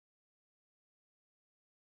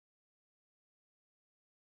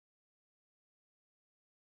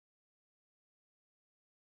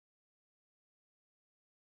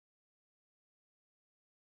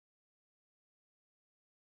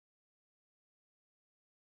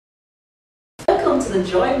welcome to the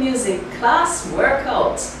Joy Music class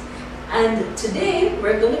workout. And today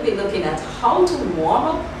we're going to be looking at how to warm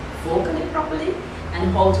up vocally properly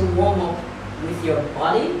and how to warm up with your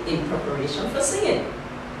body in preparation for singing.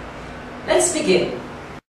 Let's begin.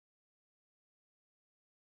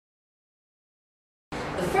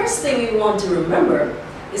 The first thing we want to remember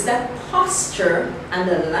is that posture and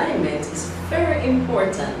alignment is very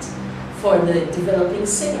important for the developing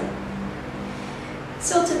singer.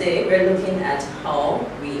 So today we're looking at how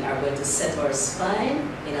we are going to set our spine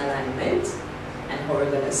in alignment and how we're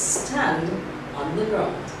going to stand on the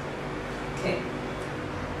ground. Okay.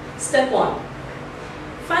 Step 1.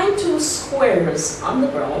 Find 2 squares on the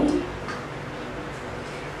ground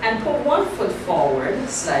and put one foot forward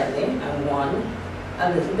slightly and one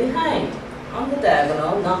a little behind on the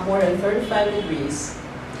diagonal, not more than 35 degrees.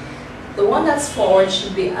 The one that's forward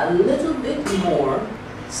should be a little bit more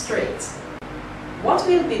straight. What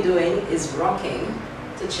we'll be doing is rocking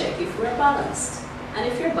to check if we're balanced. And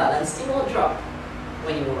if you're balanced, you won't drop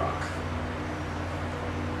when you rock.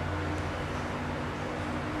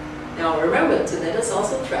 Now remember to let us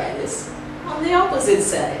also try this on the opposite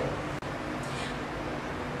side.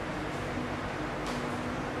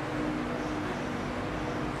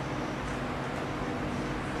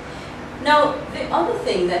 Now the other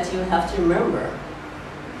thing that you have to remember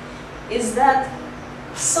is that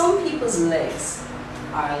some people's legs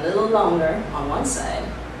are a little longer on one side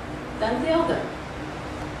than the other.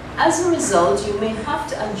 As a result, you may have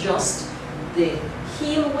to adjust the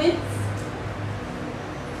heel width,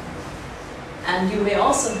 and you may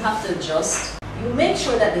also have to adjust, you make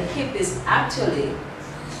sure that the hip is actually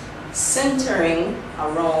centering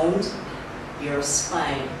around your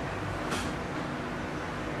spine.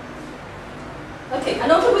 Okay,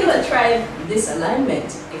 another way to try this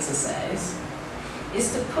alignment exercise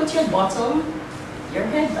is to put your bottom, your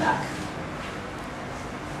head back,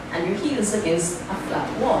 and your heels against a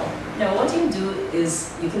flat wall. Now what you do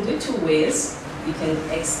is, you can do it 2 ways. You can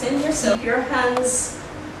extend yourself, your hands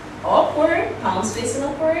upward, palms facing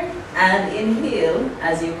upward, and inhale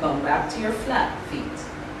as you come back to your flat feet.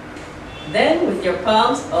 Then with your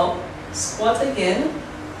palms up, squat again,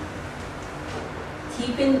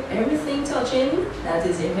 keeping everything touching, that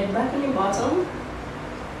is your head back and your bottom,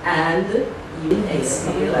 and you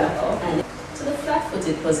exhale out and to the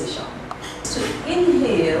flat-footed position. To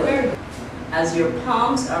inhale as your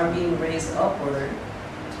palms are being raised upward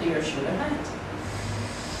to your shoulder height.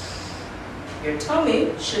 Your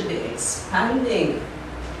tummy should be expanding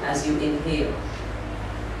as you inhale.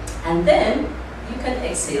 And then you can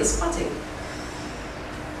exhale squatting.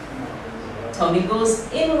 Tummy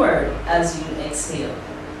goes inward as you exhale.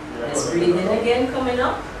 Let's breathe in again, coming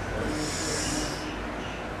up.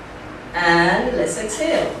 And let's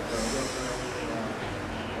exhale.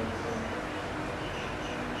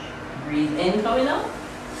 Breathe in, coming up.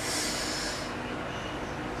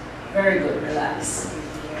 Very good, relax.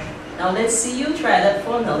 Now let's see you try that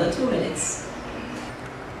for another 2 minutes.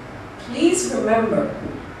 Please remember,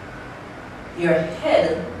 your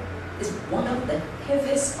head is one of the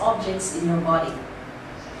heaviest objects in your body.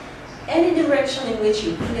 Any direction in which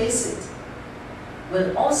you place it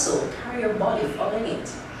will also carry your body following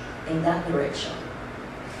it in that direction.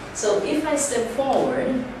 So if I step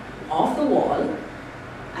forward off the wall,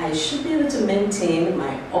 I should be able to maintain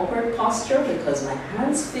my upward posture because my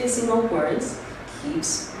hands facing upwards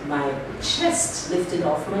keeps my chest lifted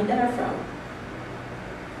off my diaphragm.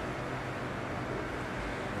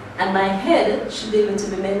 And my head should be able to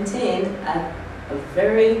be maintained at a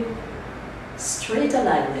very straight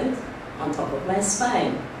alignment on top of my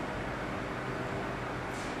spine.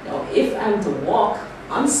 Now if I'm to walk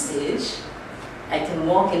on stage, I can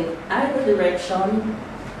walk in either direction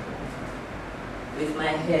with my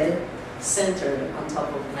head centered on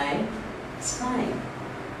top of my spine.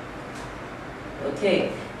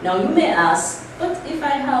 Okay, now you may ask, but if I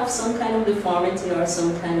have some kind of deformity or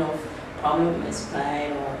some kind of problem with my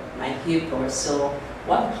spine or my hip or so,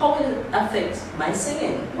 how will it affect my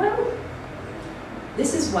singing? Well,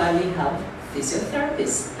 this is why we have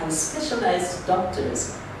physiotherapists and specialized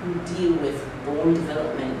doctors who deal with bone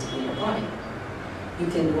development in your body. You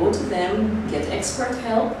can go to them, get expert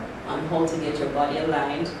help on how to get your body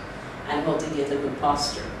aligned and how to get a good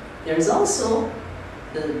posture. There's also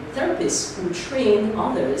the therapists who train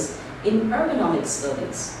others in ergonomic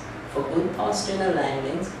studies for good posture and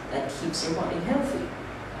alignment that keeps your body healthy.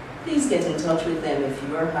 Please get in touch with them if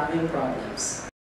you are having problems.